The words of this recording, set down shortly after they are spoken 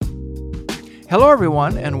Hello,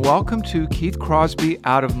 everyone, and welcome to Keith Crosby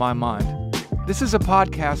Out of My Mind. This is a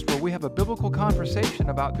podcast where we have a biblical conversation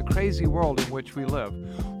about the crazy world in which we live.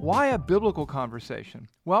 Why a biblical conversation?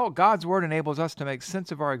 Well, God's Word enables us to make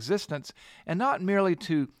sense of our existence and not merely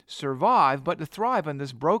to survive, but to thrive in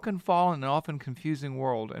this broken, fallen, and often confusing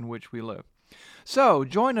world in which we live. So,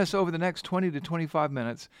 join us over the next 20 to 25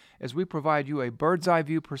 minutes as we provide you a bird's-eye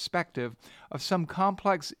view perspective of some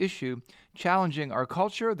complex issue challenging our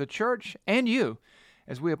culture, the church, and you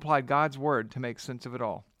as we apply God's Word to make sense of it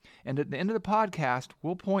all. And at the end of the podcast,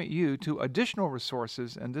 we'll point you to additional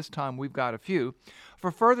resources, and this time we've got a few,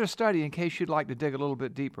 for further study in case you'd like to dig a little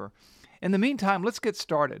bit deeper. In the meantime, let's get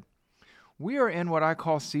started. We are in what I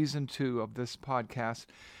call Season 2 of this podcast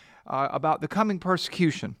about the coming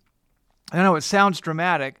persecution. I know it sounds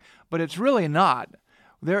dramatic, but it's really not.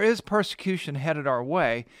 There is persecution headed our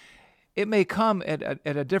way. It may come at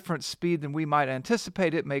a different speed than we might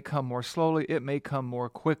anticipate. It may come more slowly. It may come more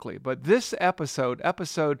quickly. But this episode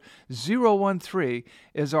 013,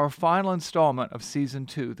 is our final installment of Season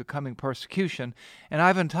 2, The Coming Persecution. And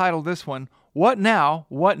I've entitled this one, What Now?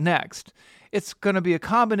 What Next? It's going to be a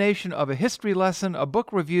combination of a history lesson, a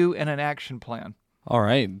book review, and an action plan. All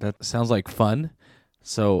right. That sounds like fun.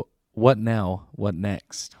 So, what now? What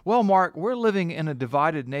next? Well, Mark, we're living in a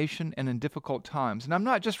divided nation and in difficult times, and I'm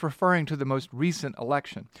not just referring to the most recent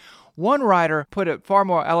election. One writer put it far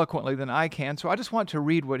more eloquently than I can, so I just want to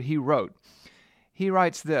read what he wrote. He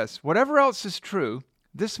writes this: "Whatever else is true,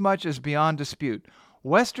 this much is beyond dispute.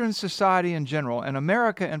 Western society in general, and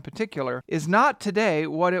America in particular, is not today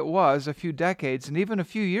what it was a few decades and even a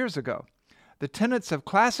few years ago. The tenets of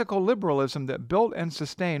classical liberalism that built and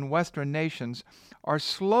sustained Western nations are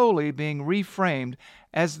slowly being reframed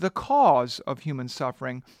as the cause of human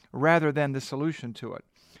suffering rather than the solution to it.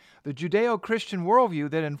 The Judeo-Christian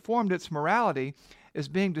worldview that informed its morality is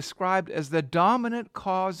being described as the dominant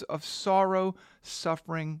cause of sorrow,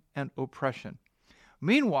 suffering, and oppression.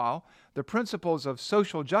 Meanwhile, the principles of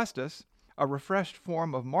social justice, a refreshed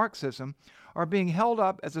form of Marxism, are being held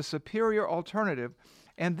up as a superior alternative,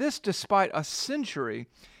 and this despite a century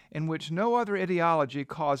in which no other ideology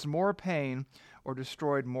caused more pain or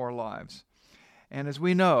destroyed more lives." And as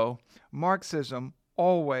we know, Marxism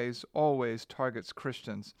always targets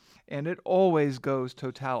Christians, and it always goes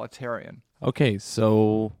totalitarian. Okay,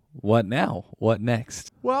 so what now? What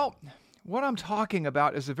next? Well, what I'm talking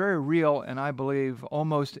about is a very real and I believe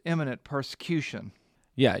almost imminent persecution.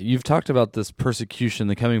 Yeah, you've talked about this persecution,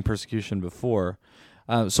 the coming persecution before.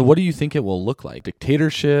 So what do you think it will look like?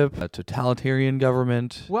 Dictatorship, a totalitarian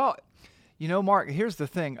government? Well, you know, Mark, here's the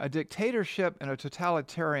thing. A dictatorship and a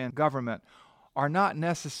totalitarian government are not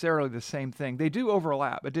necessarily the same thing. They do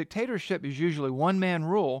overlap. A dictatorship is usually one-man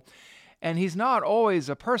rule, and he's not always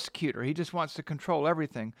a persecutor. He just wants to control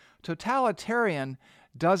everything. Totalitarian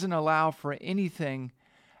doesn't allow for anything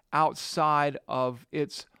outside of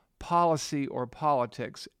its policy or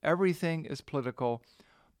politics. Everything is political.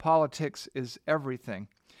 Politics is everything.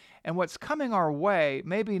 And what's coming our way,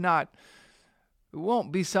 it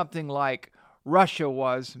won't be something like Russia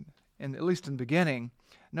was, at least in the beginning.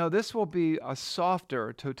 No, this will be a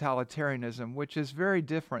softer totalitarianism, which is very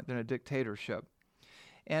different than a dictatorship.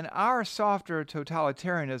 And our softer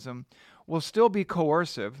totalitarianism will still be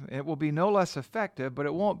coercive. It will be no less effective, but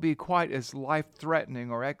it won't be quite as life-threatening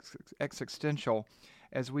or existential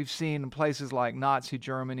as we've seen in places like Nazi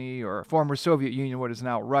Germany or former Soviet Union, what is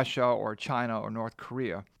now Russia or China or North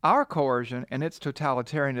Korea. Our coercion and its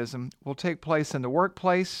totalitarianism will take place in the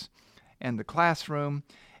workplace and the classroom,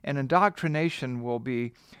 and indoctrination will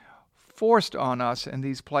be forced on us in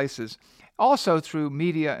these places, also through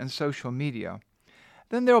media and social media.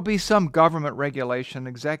 Then there will be some government regulation,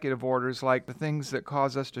 executive orders like the things that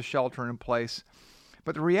cause us to shelter in place.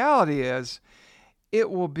 But the reality is, it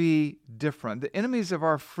will be different. The enemies of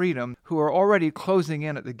our freedom, who are already closing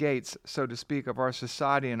in at the gates, so to speak, of our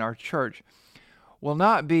society and our church, will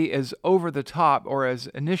not be as over the top or as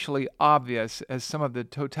initially obvious as some of the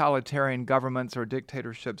totalitarian governments or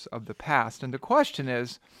dictatorships of the past. And the question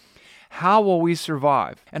is, how will we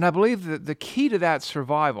survive? And I believe that the key to that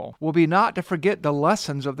survival will be not to forget the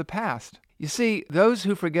lessons of the past. You see, those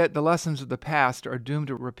who forget the lessons of the past are doomed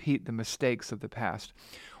to repeat the mistakes of the past.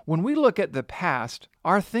 When we look at the past,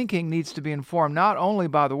 our thinking needs to be informed not only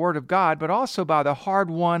by the Word of God, but also by the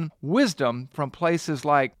hard-won wisdom from places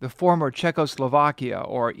like the former Czechoslovakia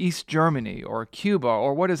or East Germany or Cuba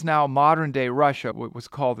or what is now modern-day Russia, what was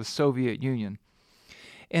called the Soviet Union.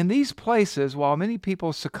 In these places, while many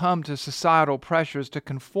people succumbed to societal pressures to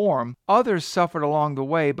conform, others suffered along the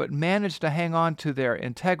way but managed to hang on to their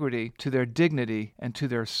integrity, to their dignity, and to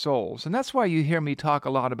their souls. And that's why you hear me talk a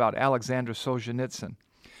lot about Alexander Solzhenitsyn,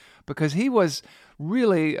 because he was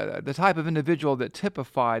really the type of individual that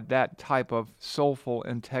typified that type of soulful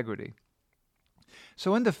integrity.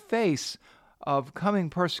 So in the face of coming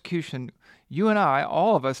persecution, you and I,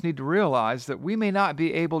 all of us, need to realize that we may not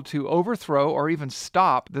be able to overthrow or even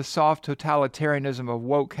stop the soft totalitarianism of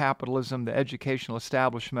woke capitalism, the educational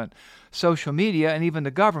establishment, social media, and even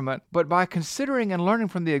the government, but by considering and learning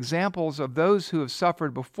from the examples of those who have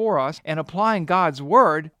suffered before us and applying God's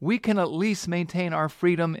Word, we can at least maintain our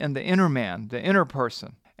freedom in the inner man, the inner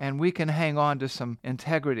person, and we can hang on to some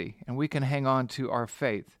integrity, and we can hang on to our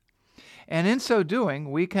faith. And in so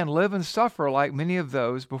doing, we can live and suffer like many of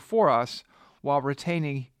those before us while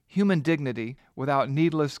retaining human dignity without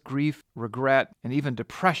needless grief, regret, and even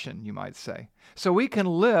depression, you might say. So we can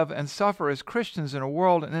live and suffer as Christians in a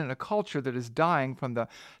world and in a culture that is dying from the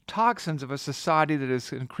toxins of a society that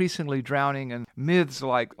is increasingly drowning in myths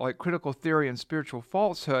like critical theory and spiritual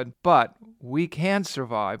falsehood, but we can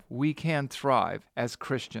survive, we can thrive as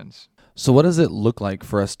Christians. So what does it look like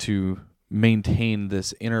for us to maintain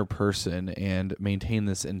this inner person and maintain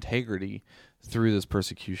this integrity through this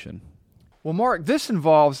persecution? Well, Mark, this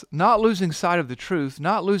involves not losing sight of the truth,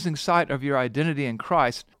 not losing sight of your identity in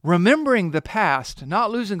Christ, remembering the past, not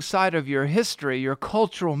losing sight of your history, your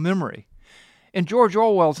cultural memory. In George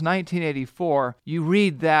Orwell's 1984, you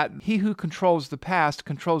read that he who controls the past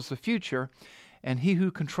controls the future, and he who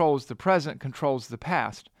controls the present controls the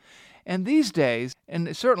past. And these days,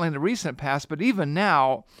 and certainly in the recent past, but even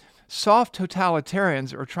now, soft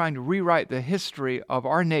totalitarians are trying to rewrite the history of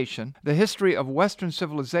our nation, the history of Western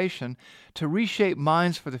civilization, to reshape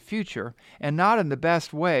minds for the future, and not in the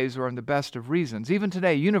best ways or in the best of reasons. Even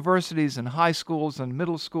today, universities and high schools and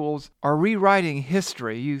middle schools are rewriting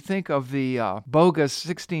history. You think of the bogus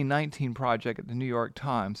 1619 Project at the New York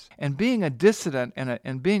Times. And being a dissident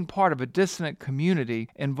and being part of a dissident community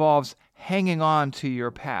involves hanging on to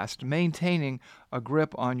your past, maintaining a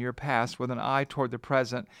grip on your past with an eye toward the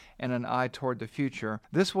present and an eye toward the future.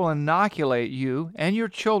 This will inoculate you and your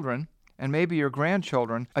children, and maybe your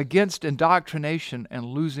grandchildren, against indoctrination and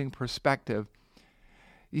losing perspective.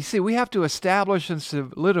 You see, we have to establish and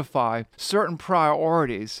solidify certain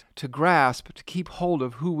priorities to grasp, to keep hold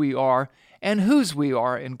of who we are and whose we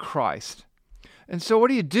are in Christ. And so what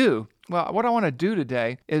do you do? Well, what I want to do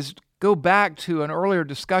today is go back to an earlier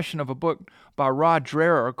discussion of a book by Rod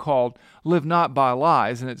Dreher called Live Not by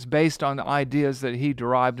Lies, and it's based on the ideas that he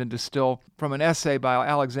derived and distilled from an essay by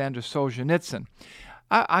Alexander Solzhenitsyn.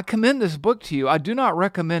 I commend this book to you. I do not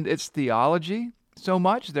recommend its theology so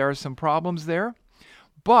much. There are some problems there.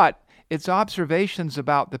 But its observations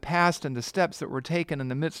about the past and the steps that were taken in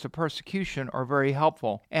the midst of persecution are very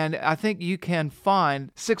helpful. And I think you can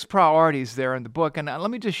find 6 priorities there in the book, and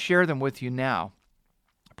let me just share them with you now.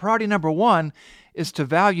 Priority number 1 is to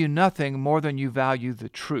value nothing more than you value the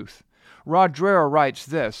truth. Rod Dreher writes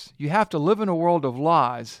this: you have to live in a world of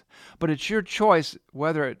lies, but it's your choice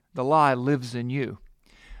whether the lie lives in you.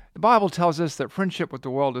 The Bible tells us that friendship with the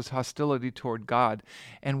world is hostility toward God,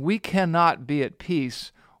 and we cannot be at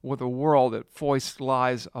peace with a world that foists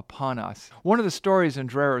lies upon us. One of the stories in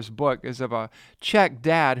Dreher's book is of a Czech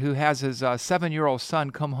dad who has his 7-year-old son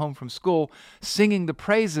come home from school singing the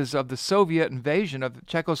praises of the Soviet invasion of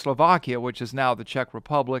Czechoslovakia, which is now the Czech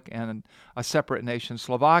Republic and a separate nation,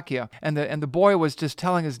 Slovakia. And the boy was just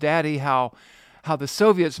telling his daddy how the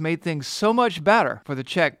Soviets made things so much better for the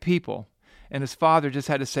Czech people. And his father just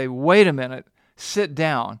had to say, wait a minute, sit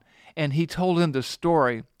down. And he told him the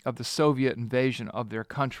story of the Soviet invasion of their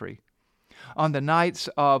country. On the nights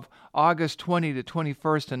of August 20 to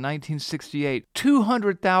 21st in 1968,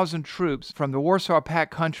 200,000 troops from the Warsaw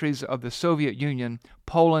Pact countries of the Soviet Union,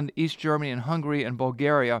 Poland, East Germany, and Hungary, and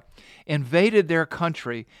Bulgaria, invaded their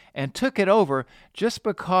country and took it over just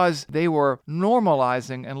because they were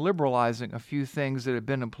normalizing and liberalizing a few things that had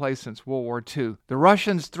been in place since World War II. The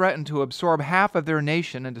Russians threatened to absorb half of their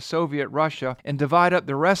nation into Soviet Russia and divide up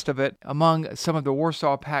the rest of it among some of the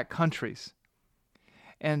Warsaw Pact countries.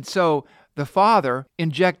 And so the father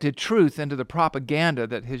injected truth into the propaganda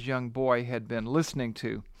that his young boy had been listening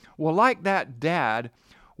to. Well, like that dad,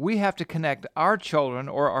 we have to connect our children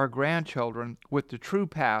or our grandchildren with the true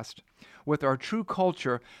past, with our true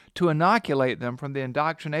culture, to inoculate them from the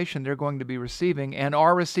indoctrination they're going to be receiving and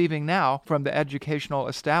are receiving now from the educational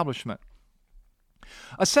establishment.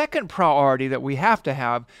 A second priority that we have to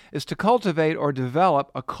have is to cultivate or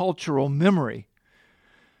develop a cultural memory.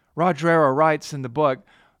 Rod Dreher writes in the book,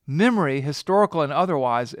 Memory, historical and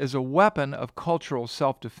otherwise, is a weapon of cultural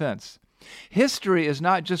self-defense. History is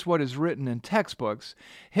not just what is written in textbooks.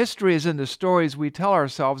 History is in the stories we tell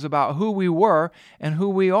ourselves about who we were and who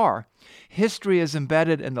we are. History is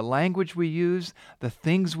embedded in the language we use, the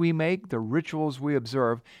things we make, the rituals we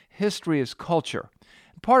observe. History is culture.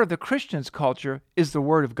 Part of the Christian's culture is the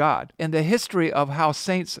Word of God and the history of how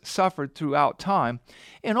saints suffered throughout time,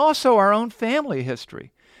 and also our own family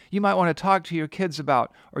history. You might want to talk to your kids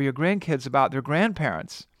about, or your grandkids about, their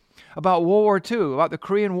grandparents, about World War II, about the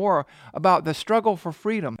Korean War, about the struggle for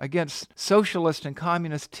freedom against socialist and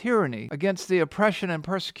communist tyranny, against the oppression and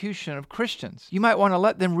persecution of Christians. You might want to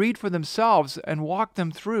let them read for themselves and walk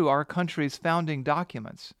them through our country's founding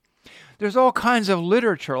documents. There's all kinds of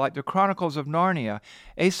literature like the Chronicles of Narnia,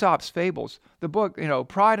 Aesop's Fables, the book,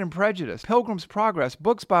 Pride and Prejudice, Pilgrim's Progress,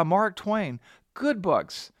 books by Mark Twain, good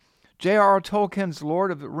books. J.R.R. Tolkien's Lord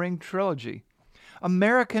of the Ring trilogy.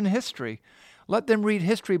 American history. Let them read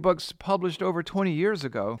history books published over 20 years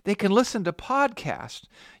ago. They can listen to podcasts.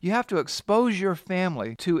 You have to expose your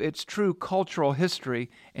family to its true cultural history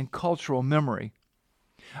and cultural memory.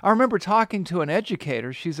 I remember talking to an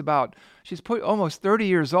educator. She's almost 30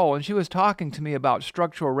 years old, and she was talking to me about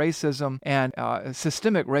structural racism and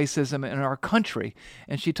systemic racism in our country.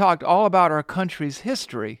 And she talked all about our country's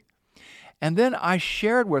history. And then I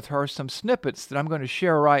shared with her some snippets that I'm going to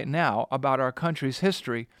share right now about our country's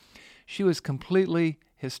history. She was completely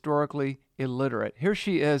historically illiterate. Here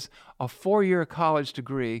she is, a 4-year college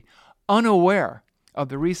degree, unaware of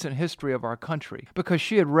the recent history of our country, because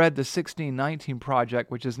she had read the 1619 Project,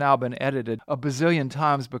 which has now been edited a bazillion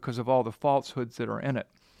times because of all the falsehoods that are in it.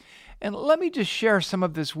 And let me just share some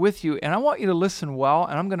of this with you, and I want you to listen well,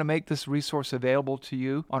 and I'm going to make this resource available to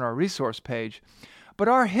you on our resource page. But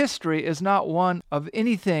our history is not one of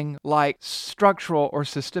anything like structural or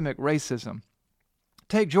systemic racism.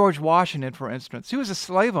 Take George Washington, for instance. He was a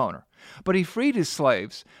slave owner, but he freed his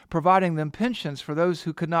slaves, providing them pensions for those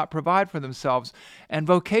who could not provide for themselves, and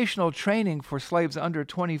vocational training for slaves under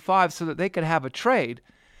 25 so that they could have a trade.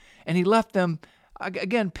 And he left them,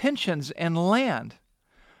 again, pensions and land.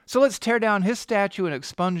 So let's tear down his statue and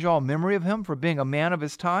expunge all memory of him for being a man of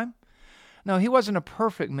his time? No, he wasn't a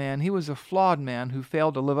perfect man. He was a flawed man who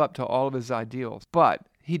failed to live up to all of his ideals. But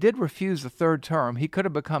he did refuse the third term. He could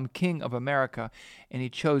have become king of America, and he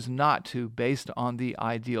chose not to based on the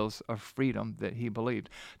ideals of freedom that he believed.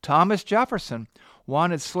 Thomas Jefferson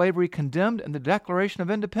wanted slavery condemned in the Declaration of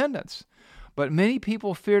Independence, but many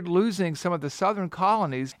people feared losing some of the southern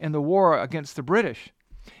colonies in the war against the British.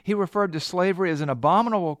 He referred to slavery as an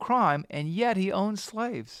abominable crime, and yet he owned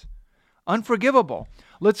slaves. Unforgivable.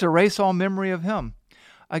 Let's erase all memory of him.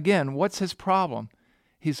 Again, what's his problem?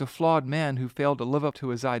 He's a flawed man who failed to live up to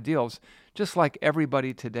his ideals, just like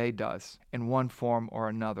everybody today does, in one form or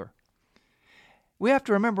another. We have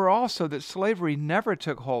to remember also that slavery never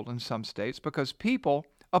took hold in some states because people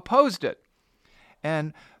opposed it.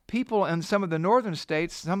 And people in some of the northern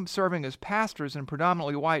states, some serving as pastors in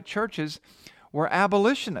predominantly white churches, were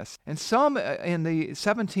abolitionists. And some in the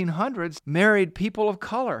 1700s married people of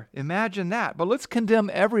color. Imagine that. But let's condemn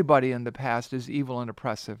everybody in the past as evil and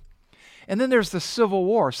oppressive. And then there's the Civil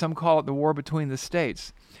War. Some call it the war between the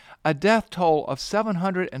states. A death toll of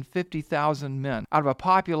 750,000 men out of a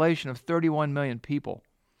population of 31 million people.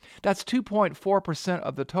 That's 2.4%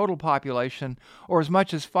 of the total population, or as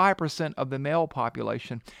much as 5% of the male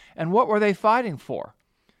population. And what were they fighting for?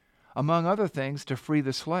 Among other things, to free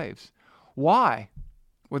the slaves. Why?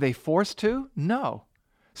 Were they forced to? No.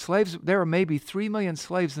 Slaves, there were maybe 3 million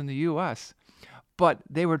slaves in the U.S., but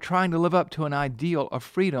they were trying to live up to an ideal of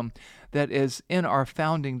freedom that is in our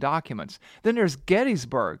founding documents. Then there's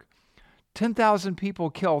Gettysburg. 10,000 people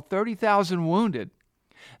killed, 30,000 wounded.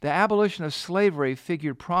 The abolition of slavery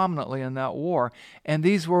figured prominently in that war, and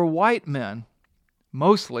these were white men,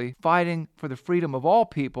 mostly fighting for the freedom of all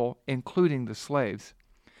people, including the slaves.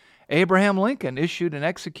 Abraham Lincoln issued and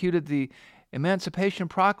executed the Emancipation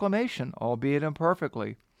Proclamation, albeit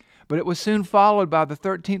imperfectly. But it was soon followed by the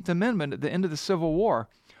 13th Amendment at the end of the Civil War.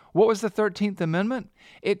 What was the 13th Amendment?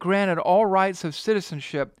 It granted all rights of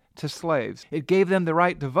citizenship to slaves. It gave them the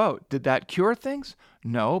right to vote. Did that cure things?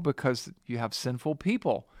 No, because you have sinful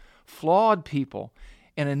people, flawed people,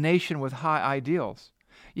 in a nation with high ideals.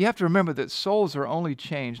 You have to remember that souls are only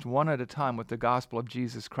changed one at a time with the gospel of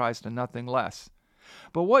Jesus Christ and nothing less.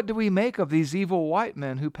 But what do we make of these evil white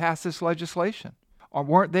men who passed this legislation? Or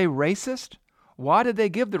weren't they racist? Why did they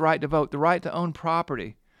give the right to vote, the right to own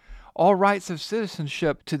property, all rights of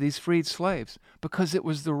citizenship to these freed slaves? Because it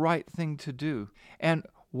was the right thing to do. And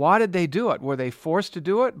why did they do it? Were they forced to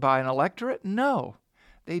do it by an electorate? No.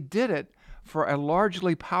 They did it for a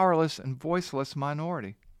largely powerless and voiceless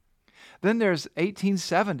minority. Then there's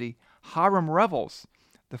 1870, Hiram Revels,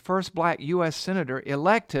 the first black U.S. senator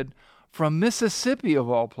elected from Mississippi, of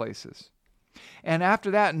all places. And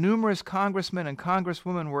after that, numerous congressmen and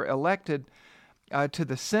congresswomen were elected to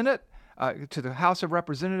the Senate, to the House of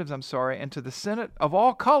Representatives, and to the Senate of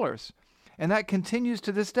all colors. And that continues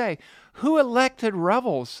to this day. Who elected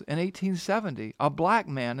Revels in 1870? A black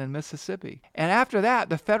man in Mississippi. And after that,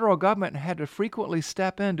 the federal government had to frequently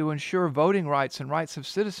step in to ensure voting rights and rights of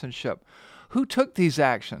citizenship. Who took these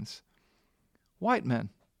actions? White men.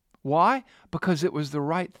 Why? Because it was the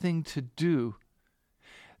right thing to do.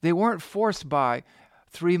 They weren't forced by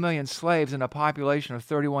 3 million slaves in a population of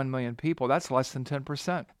 31 million people. That's less than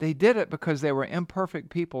 10%. They did it because they were imperfect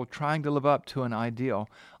people trying to live up to an ideal.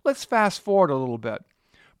 Let's fast forward a little bit.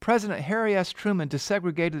 President Harry S. Truman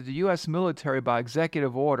desegregated the U.S. military by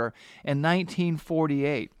executive order in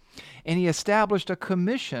 1948, and he established a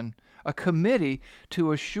committee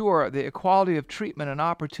to assure the equality of treatment and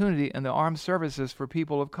opportunity in the armed services for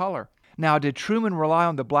people of color. Now, did Truman rely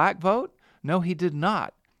on the black vote? No, he did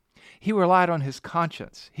not. He relied on his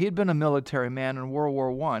conscience. He had been a military man in World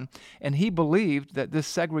War I, and he believed that this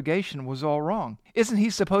segregation was all wrong. Isn't he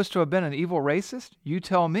supposed to have been an evil racist? You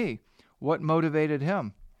tell me. What motivated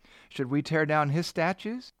him? Should we tear down his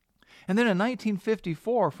statues? And then in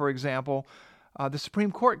 1954, for example, the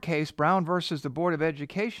Supreme Court case, Brown versus the Board of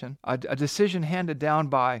Education, a decision handed down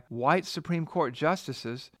by white Supreme Court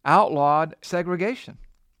justices, outlawed segregation.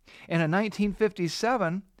 And in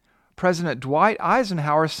 1957, President Dwight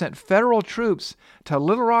Eisenhower sent federal troops to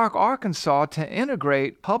Little Rock, Arkansas to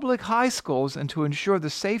integrate public high schools and to ensure the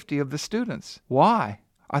safety of the students. Why?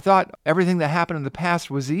 I thought everything that happened in the past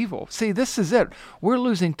was evil. See, this is it. We're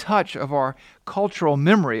losing touch of our cultural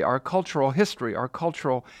memory, our cultural history, our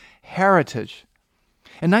cultural heritage.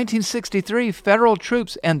 In 1963, federal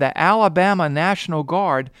troops and the Alabama National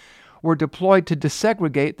Guard were deployed to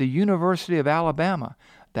desegregate the University of Alabama,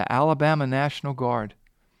 the Alabama National Guard.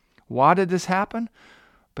 Why did this happen?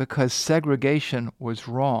 Because segregation was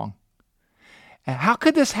wrong. And how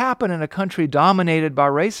could this happen in a country dominated by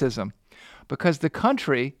racism? Because the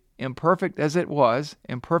country, imperfect as it was,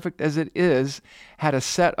 imperfect as it is, had a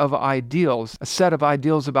set of ideals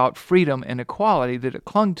about freedom and equality that it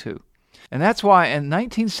clung to. And that's why in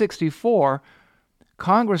 1964,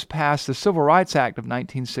 Congress passed the Civil Rights Act of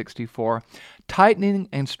 1964, tightening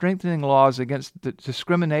and strengthening laws against the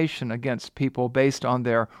discrimination against people based on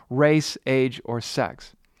their race, age, or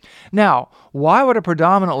sex. Now, why would a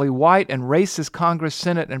predominantly white and racist Congress,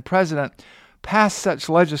 Senate, and President pass such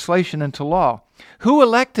legislation into law? Who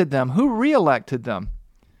elected them? Who re-elected them?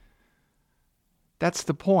 That's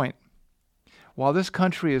the point. While this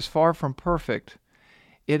country is far from perfect,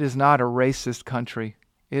 it is not a racist country.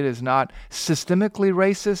 It is not systemically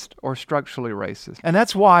racist or structurally racist. And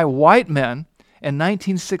that's why white men in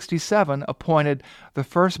 1967 appointed the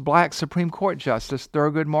first black Supreme Court Justice,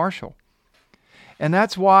 Thurgood Marshall. And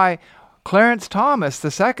that's why Clarence Thomas, the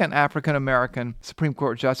second African-American Supreme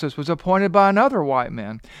Court Justice, was appointed by another white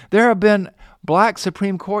man. There have been black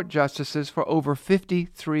Supreme Court justices for over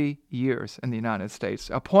 53 years in the United States.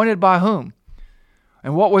 Appointed by whom?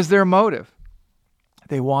 And what was their motive?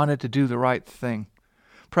 They wanted to do the right thing.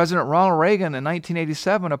 President Ronald Reagan in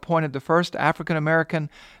 1987 appointed the first African-American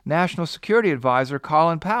National Security Advisor,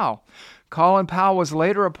 Colin Powell. Colin Powell was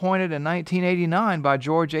later appointed in 1989 by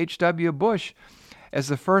George H.W. Bush as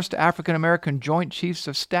the first African-American Joint Chiefs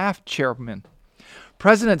of Staff chairman.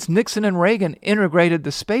 Presidents Nixon and Reagan integrated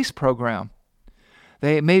the space program.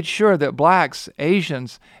 They made sure that blacks,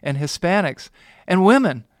 Asians, and Hispanics, and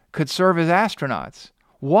women could serve as astronauts.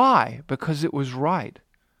 Why? Because it was right.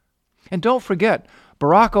 And don't forget,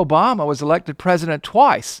 Barack Obama was elected president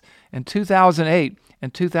twice, in 2008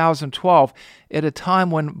 and 2012, at a time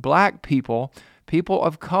when black people, people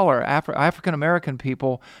of color, African American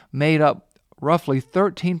people, made up roughly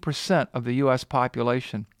 13% of the U.S.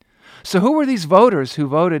 population. So who were these voters who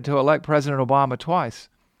voted to elect President Obama twice?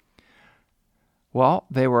 Well,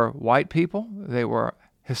 they were white people, they were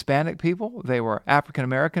Hispanic people, they were African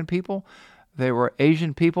American people, they were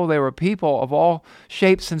Asian people, they were people of all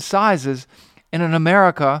shapes and sizes in an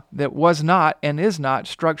America that was not and is not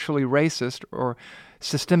structurally racist or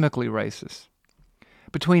systemically racist.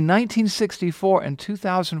 Between 1964 and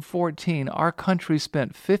 2014, our country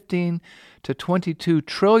spent $15 to $22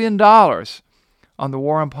 trillion on the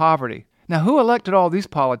war on poverty. Now, who elected all these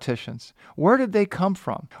politicians? Where did they come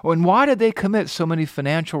from? And why did they commit so many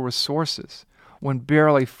financial resources when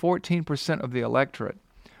barely 14% of the electorate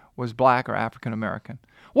was black or African American?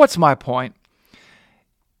 What's my point?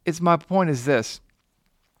 My point is this.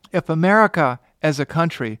 If America as a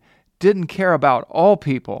country didn't care about all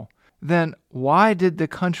people, then why did the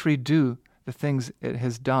country do the things it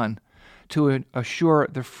has done to assure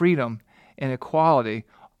the freedom and equality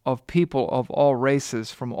of people of all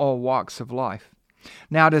races from all walks of life?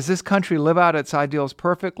 Now, does this country live out its ideals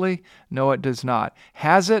perfectly? No, it does not.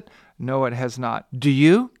 Has it? No, it has not. Do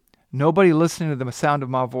you? Nobody listening to the sound of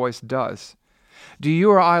my voice does. Do you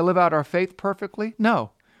or I live out our faith perfectly?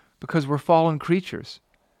 No, because we're fallen creatures.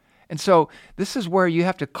 And so this is where you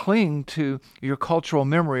have to cling to your cultural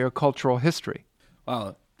memory or cultural history.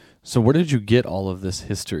 Wow. So where did you get all of this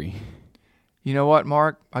history? You know what,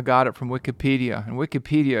 Mark? I got it from Wikipedia. And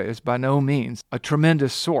Wikipedia is by no means a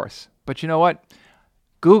tremendous source. But you know what?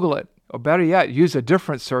 Google it. Or better yet, use a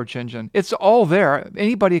different search engine. It's all there.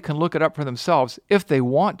 Anybody can look it up for themselves if they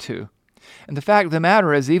want to. And the fact of the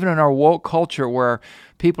matter is, even in our woke culture where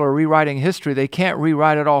people are rewriting history, they can't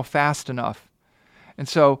rewrite it all fast enough. And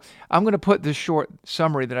so I'm going to put this short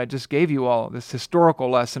summary that I just gave you all, this historical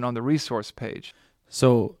lesson, on the resource page.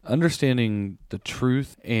 So understanding the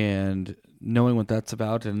truth and knowing what that's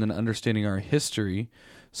about, and then understanding our history.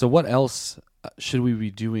 So what else should we be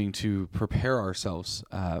doing to prepare ourselves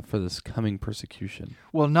for this coming persecution?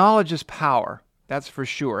 Well, knowledge is power. That's for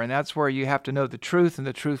sure. And that's where you have to know the truth, and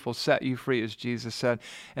the truth will set you free, as Jesus said.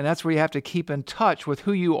 And that's where you have to keep in touch with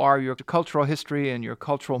who you are, your cultural history and your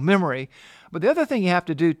cultural memory. But the other thing you have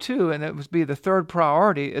to do too, and it would be the third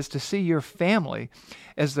priority, is to see your family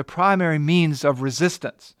as the primary means of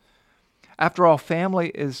resistance. After all, family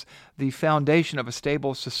is the foundation of a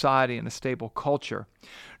stable society and a stable culture.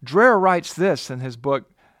 Dreher writes this in his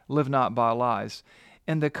book, Live Not by Lies.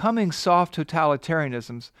 In the coming soft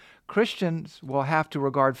totalitarianisms, Christians will have to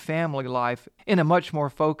regard family life in a much more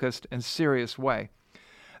focused and serious way.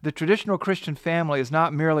 The traditional Christian family is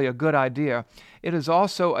not merely a good idea, it is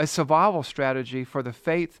also a survival strategy for the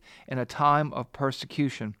faith in a time of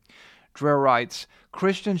persecution. Dreher writes,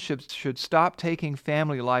 Christians should stop taking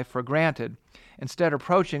family life for granted, instead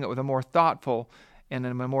approaching it with a more thoughtful and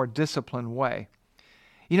in a more disciplined way.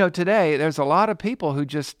 You know, today there's a lot of people who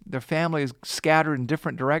their family is scattered in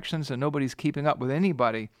different directions and nobody's keeping up with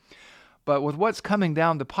anybody. But with what's coming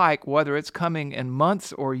down the pike, whether it's coming in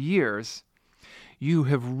months or years, you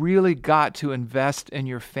have really got to invest in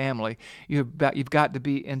your family. You've got to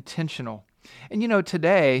be intentional. And you know,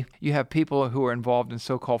 today you have people who are involved in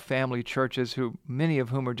so-called family churches, many of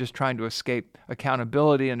whom are just trying to escape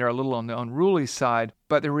accountability, and they're a little on the unruly side.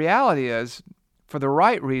 But the reality is, for the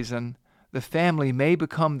right reason, the family may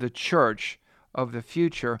become the church of the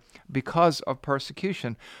future because of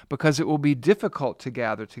persecution, because it will be difficult to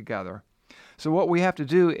gather together. So what we have to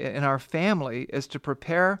do in our family is to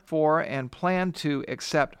prepare for and plan to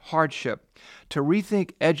accept hardship, to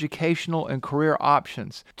rethink educational and career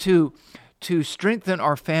options, to strengthen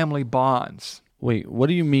our family bonds. Wait, what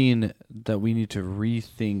do you mean that we need to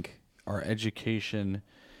rethink our education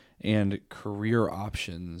and career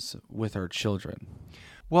options with our children?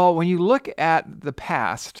 Well, when you look at the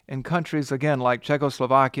past in countries, again, like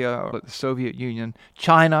Czechoslovakia or the Soviet Union,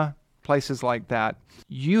 China, places like that,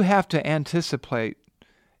 you have to anticipate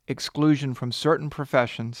exclusion from certain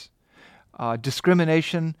professions,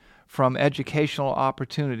 discrimination from educational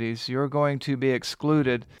opportunities. You're going to be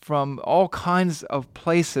excluded from all kinds of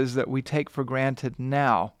places that we take for granted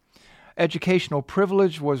now. Educational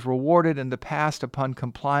privilege was rewarded in the past upon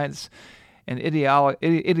compliance and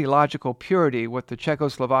ideological purity with the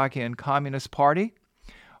Czechoslovakian Communist Party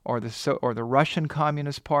or the Russian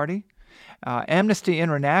Communist Party. Amnesty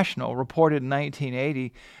International reported in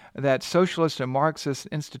 1980 that socialist and Marxist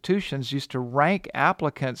institutions used to rank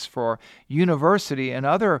applicants for university and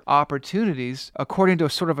other opportunities according to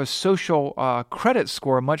sort of a social credit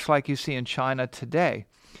score, much like you see in China today.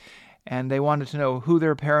 And they wanted to know who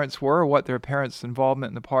their parents were, what their parents' involvement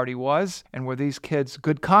in the party was, and were these kids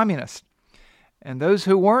good communists. And those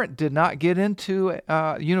who weren't did not get into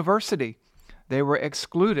university. They were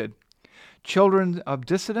excluded. Children of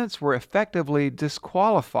dissidents were effectively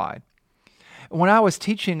disqualified. When I was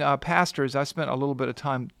teaching pastors, I spent a little bit of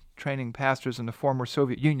time training pastors in the former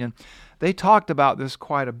Soviet Union. They talked about this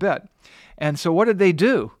quite a bit. And so what did they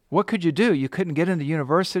do? What could you do? You couldn't get into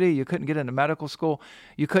university. You couldn't get into medical school.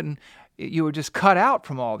 You were just cut out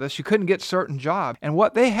from all this. You couldn't get certain jobs. And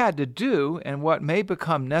what they had to do, and what may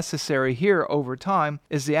become necessary here over time,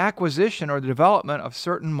 is the acquisition or the development of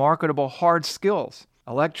certain marketable hard skills.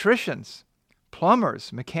 Electricians,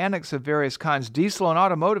 plumbers, mechanics of various kinds, diesel and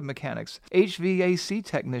automotive mechanics, HVAC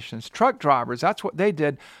technicians, truck drivers, that's what they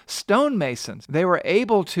did. Stonemasons, they were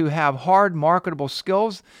able to have hard marketable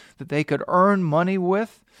skills that they could earn money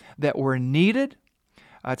with that were needed.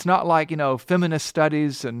 It's not like, feminist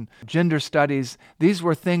studies and gender studies. These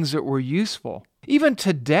were things that were useful. Even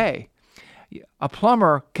today, a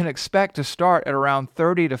plumber can expect to start at around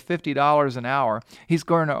 $30 to $50 an hour. He's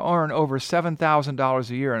going to earn over $7,000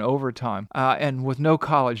 a year in overtime and with no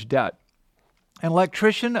college debt. An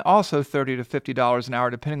electrician, also $30 to $50 an hour,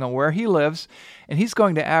 depending on where he lives, and he's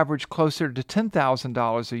going to average closer to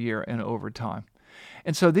 $10,000 a year in overtime.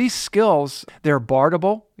 And so these skills, they're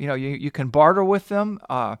barterable. You can barter with them.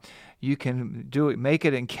 You can make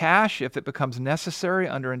it in cash if it becomes necessary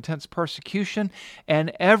under intense persecution.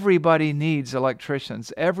 And everybody needs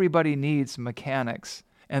electricians. Everybody needs mechanics.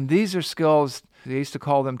 And these are skills, they used to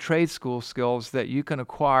call them trade school skills, that you can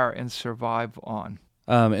acquire and survive on.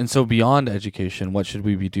 And so beyond education, what should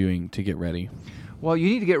we be doing to get ready? Well, you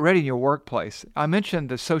need to get ready in your workplace. I mentioned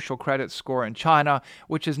the social credit score in China,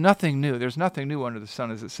 which is nothing new. There's nothing new under the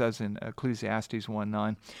sun, as it says in Ecclesiastes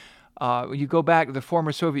 1:9. You go back to the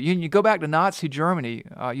former Soviet Union, you go back to Nazi Germany,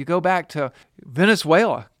 you go back to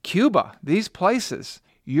Venezuela, Cuba, these places.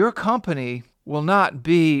 Your company will not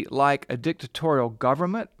be like a dictatorial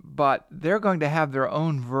government, but they're going to have their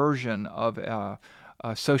own version of a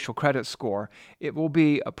social credit score. It will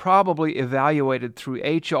be probably evaluated through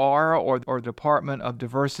HR or Department of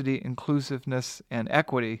Diversity, Inclusiveness, and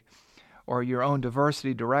Equity, or your own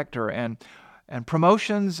diversity director. And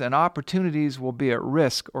promotions and opportunities will be at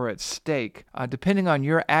risk or at stake, depending on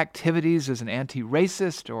your activities as an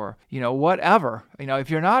anti-racist or, whatever. If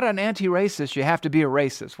you're not an anti-racist, you have to be a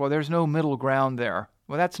racist. Well, there's no middle ground there.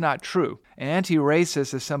 Well, that's not true. An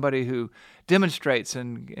anti-racist is somebody who demonstrates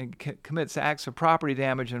and commits acts of property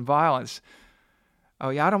damage and violence. Oh,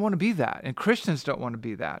 yeah, I don't want to be that. And Christians don't want to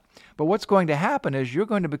be that. But what's going to happen is you're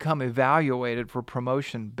going to become evaluated for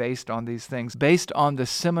promotion based on these things, based on the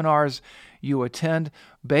seminars you attend,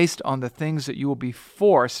 based on the things that you will be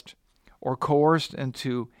forced or coerced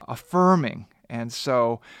into affirming. And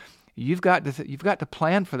so you've got to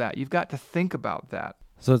plan for that. You've got to think about that.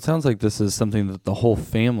 So it sounds like this is something that the whole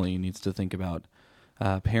family needs to think about.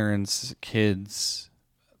 Parents, kids,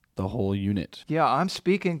 the whole unit. Yeah, I'm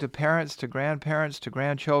speaking to parents, to grandparents, to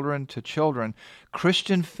grandchildren, to children,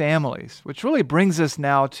 Christian families, which really brings us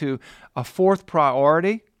now to a fourth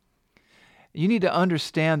priority. You need to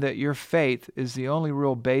understand that your faith is the only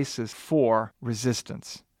real basis for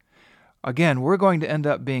resistance. Again, we're going to end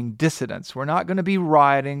up being dissidents. We're not going to be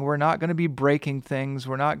rioting. We're not going to be breaking things.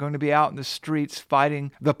 We're not going to be out in the streets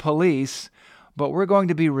fighting the police, but we're going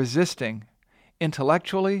to be resisting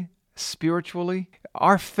intellectually, spiritually.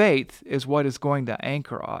 Our faith is what is going to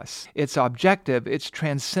anchor us. It's objective. It's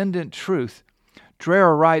transcendent truth.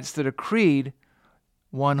 Dreher writes that a creed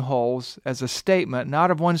one holds as a statement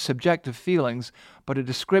not of one's subjective feelings, but a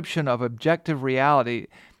description of objective reality.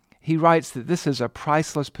 He writes that this is a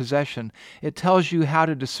priceless possession. It tells you how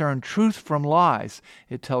to discern truth from lies.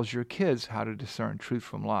 It tells your kids how to discern truth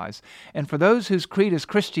from lies. And for those whose creed is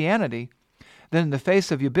Christianity, then in the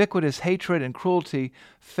face of ubiquitous hatred and cruelty,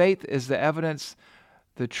 faith is the evidence,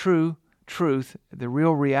 the true truth, the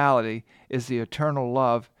real reality is the eternal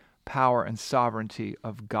love, power, and sovereignty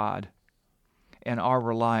of God and our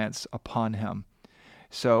reliance upon Him.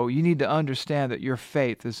 So you need to understand that your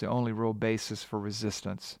faith is the only real basis for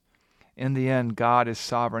resistance. In the end, God is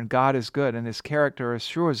sovereign, God is good, and His character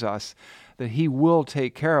assures us that He will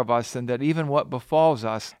take care of us and that even what befalls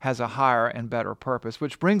us has a higher and better purpose.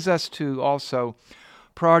 Which brings us to also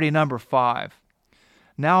priority number 5.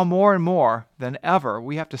 Now more and more than ever,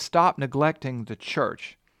 we have to stop neglecting the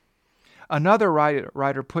church. Another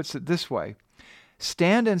writer puts it this way: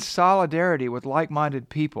 stand in solidarity with like-minded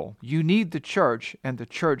people. You need the church, and the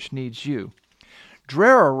church needs you.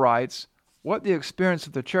 Dreher writes, what the experience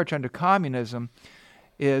of the church under communism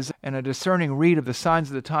is, and a discerning read of the signs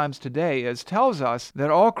of the times today is, tells us that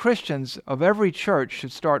all Christians of every church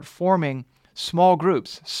should start forming small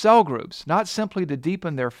groups, cell groups, not simply to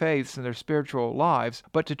deepen their faiths and their spiritual lives,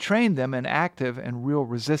 but to train them in active and real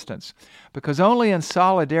resistance. Because only in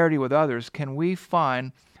solidarity with others can we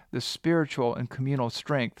find the spiritual and communal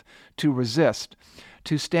strength to resist,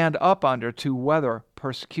 to stand up under, to weather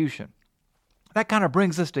persecution. That kind of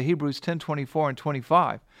brings us to Hebrews 10:24 and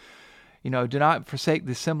 25. Do not forsake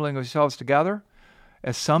the assembling of yourselves together,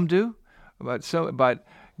 as some do, but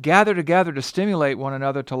gather together to stimulate one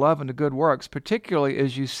another to love and to good works, particularly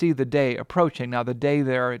as you see the day approaching. Now, the day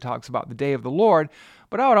there, it talks about the day of the Lord,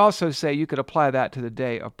 but I would also say you could apply that to the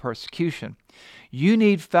day of persecution. You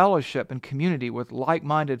need fellowship and community with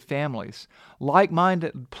like-minded families,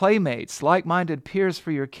 like-minded playmates, like-minded peers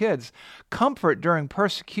for your kids, comfort during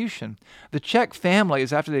persecution. The Czech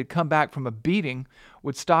families, after they'd come back from a beating,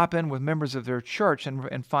 would stop in with members of their church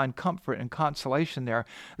and find comfort and consolation there.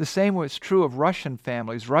 The same was true of Russian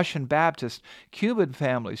families, Russian Baptist, Cuban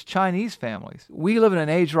families, Chinese families. We live in an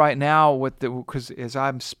age right now because as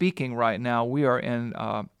I'm speaking right now, we are in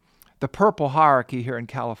the purple hierarchy here in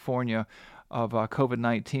California of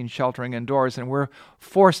COVID-19 sheltering indoors, and we're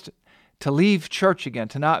forced to leave church again,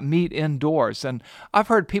 to not meet indoors. And I've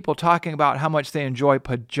heard people talking about how much they enjoy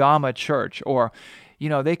pajama church, or,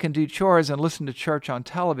 they can do chores and listen to church on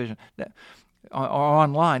television or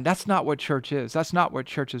online. That's not what church is. That's not what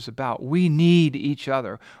church is about. We need each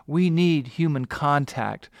other. We need human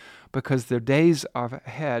contact because the days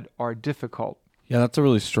ahead are difficult. Yeah, that's a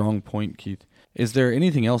really strong point, Keith. Is there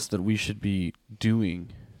anything else that we should be doing?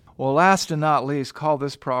 Well, last and not least, call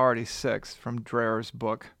this priority 6 from Dreyer's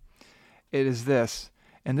book. It is this,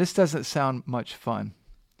 and this doesn't sound much fun.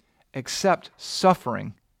 Accept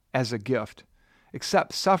suffering as a gift.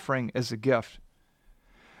 Accept suffering as a gift.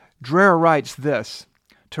 Dreyer writes this: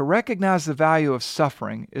 to recognize the value of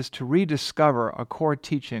suffering is to rediscover a core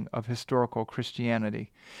teaching of historical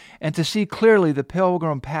Christianity, and to see clearly the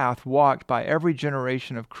pilgrim path walked by every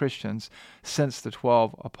generation of Christians since the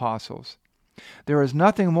 12 apostles. There is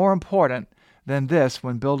nothing more important than this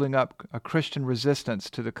when building up a Christian resistance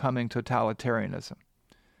to the coming totalitarianism.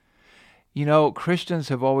 Christians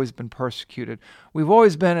have always been persecuted. We've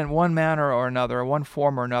always been in one manner or another, one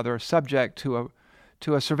form or another, subject to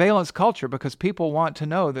a surveillance culture because people want to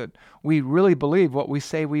know that we really believe what we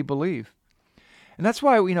say we believe. And that's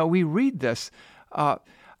why, we read this.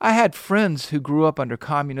 I had friends who grew up under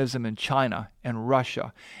communism in China and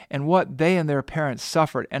Russia, and what they and their parents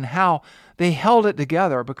suffered, and how they held it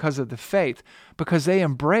together because of the faith, because they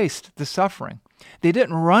embraced the suffering. They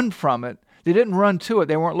didn't run from it. They didn't run to it.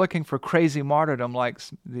 They weren't looking for crazy martyrdom like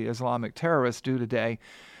the Islamic terrorists do today.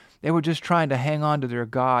 They were just trying to hang on to their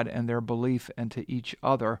God and their belief and to each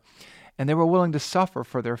other, and they were willing to suffer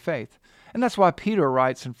for their faith. And that's why Peter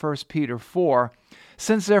writes in 1 Peter 4,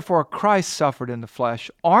 "Since therefore Christ suffered in the flesh,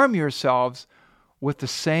 arm yourselves with the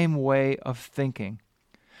same way of thinking,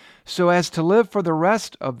 so as to live for the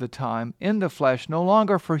rest of the time in the flesh, no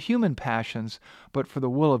longer for human passions, but for the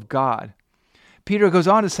will of God." Peter goes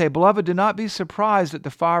on to say, "Beloved, do not be surprised at the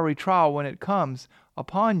fiery trial when it comes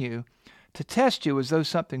upon you, to test you as though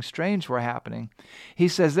something strange were happening." He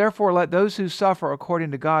says, "Therefore let those who suffer according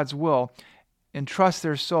to God's will entrust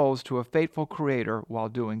their souls to a faithful Creator while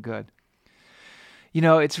doing good."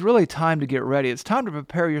 It's really time to get ready. It's time to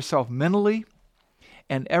prepare yourself mentally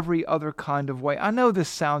and every other kind of way. I know this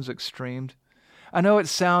sounds extreme. I know it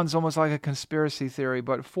sounds almost like a conspiracy theory,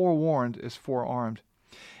 but forewarned is forearmed.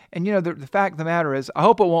 And the fact of the matter is, I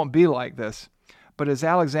hope it won't be like this. But as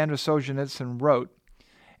Alexander Solzhenitsyn wrote,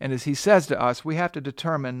 and as he says to us, we have to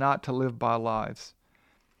determine not to live by lies.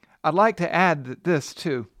 I'd like to add this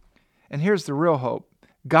too, and here's the real hope.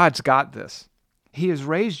 God's got this. He has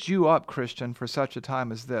raised you up, Christian, for such a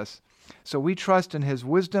time as this. So we trust in His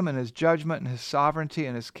wisdom and His judgment and His sovereignty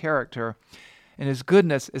and His character and His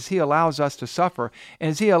goodness as He allows us to suffer and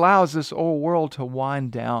as He allows this old world to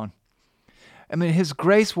wind down. His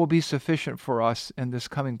grace will be sufficient for us in this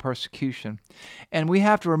coming persecution. And we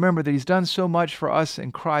have to remember that He's done so much for us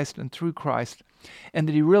in Christ and through Christ, and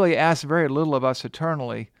that He really asks very little of us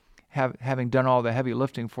eternally, having done all the heavy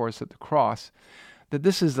lifting for us at the cross, that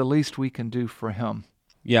this is the least we can do for Him.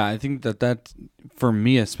 Yeah, I think that for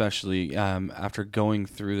me especially, after going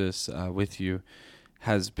through this with you,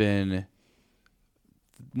 has been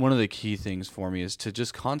one of the key things for me is to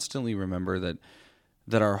just constantly remember that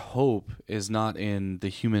our hope is not in the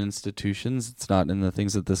human institutions. It's not in the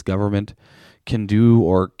things that this government can do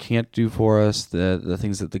or can't do for us, the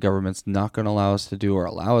things that the government's not going to allow us to do or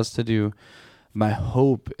allow us to do. My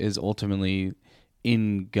hope is ultimately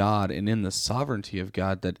in God and in the sovereignty of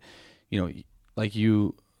God, that, like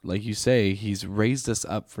you say, He's raised us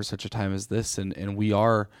up for such a time as this, and we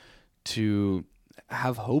are to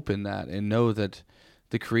have hope in that and know that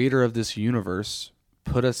the Creator of this universe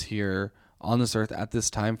put us here on this earth at this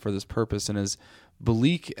time for this purpose. And as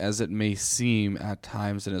bleak as it may seem at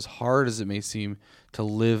times, and as hard as it may seem to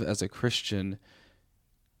live as a Christian,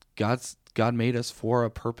 God made us for a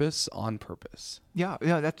purpose, on purpose. Yeah,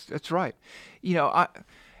 that's right.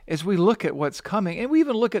 As we look at what's coming, and we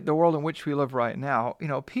even look at the world in which we live right now,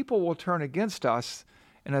 people will turn against us,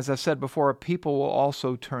 and as I said before, people will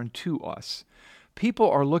also turn to us. People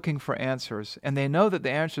are looking for answers, and they know that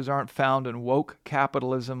the answers aren't found in woke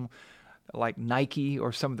capitalism, like Nike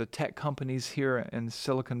or some of the tech companies here in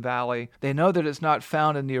Silicon Valley. They know that it's not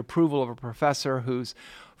found in the approval of a professor who's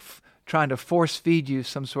trying to force feed you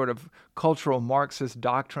some sort of cultural Marxist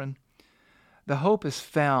doctrine. The hope is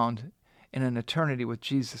found in an eternity with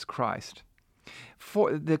Jesus Christ.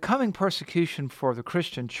 For the coming persecution for the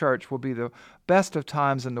Christian church will be the best of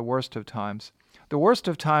times and the worst of times. The worst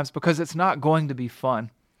of times because it's not going to be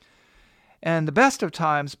fun. And the best of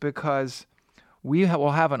times because we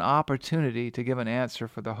will have an opportunity to give an answer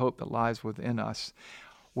for the hope that lies within us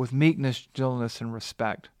with meekness, gentleness, and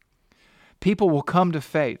respect. People will come to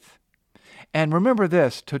faith. And remember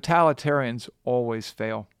this, totalitarians always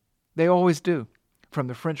fail. They always do. From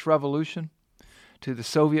the French Revolution to the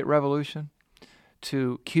Soviet Revolution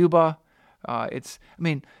to Cuba,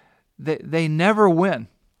 they never win.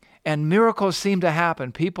 And miracles seem to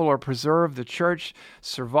happen. People are preserved. The church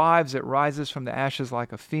survives. It rises from the ashes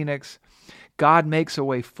like a phoenix. God makes a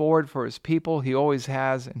way forward for his people. He always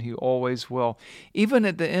has and he always will, even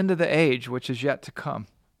at the end of the age, which is yet to come.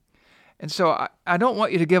 And so I don't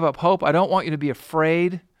want you to give up hope. I don't want you to be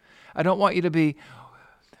afraid. I don't want you to be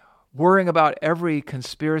worrying about every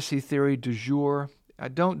conspiracy theory du jour.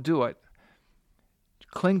 Don't do it.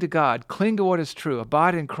 Cling to God. Cling to what is true.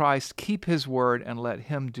 Abide in Christ. Keep his word and let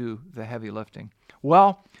him do the heavy lifting.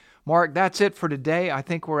 Well, Mark, that's it for today. I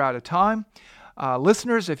think we're out of time.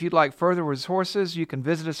 Listeners, if you'd like further resources, you can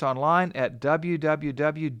visit us online at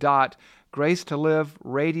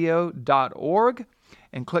www.gracetoliveradio.org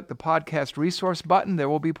and click the podcast resource button. There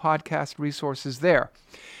will be podcast resources there.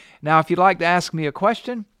 Now, if you'd like to ask me a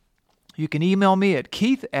question, you can email me at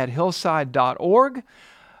keith@hillside.org.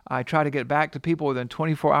 I try to get back to people within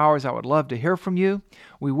 24 hours. I would love to hear from you.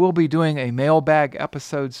 We will be doing a mailbag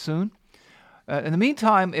episode soon. In the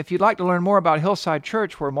meantime, if you'd like to learn more about Hillside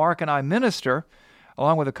Church, where Mark and I minister,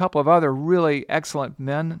 along with a couple of other really excellent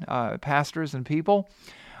men, pastors and people,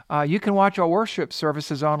 you can watch our worship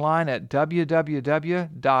services online at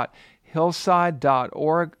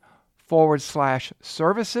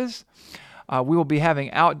www.hillside.org/services. We will be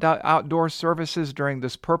having outdoor services during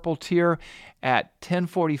this purple tier at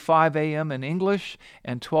 10:45 a.m. in English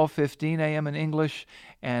and 12:15 a.m. in English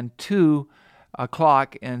and 2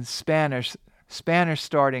 o'clock in Spanish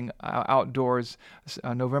starting outdoors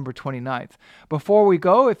November 29th. Before we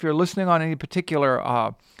go, if you're listening on any particular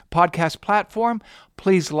podcast platform,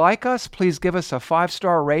 please like us. Please give us a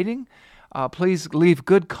 5-star rating. Please leave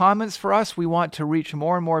good comments for us. We want to reach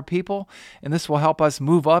more and more people, and this will help us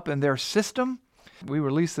move up in their system. We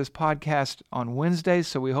release this podcast on Wednesdays,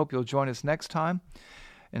 so we hope you'll join us next time.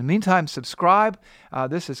 In the meantime, subscribe.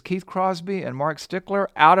 This is Keith Crosby and Mark Stickler,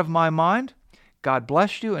 Out of My Mind. God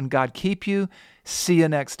bless you and God keep you. See you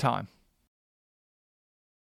next time.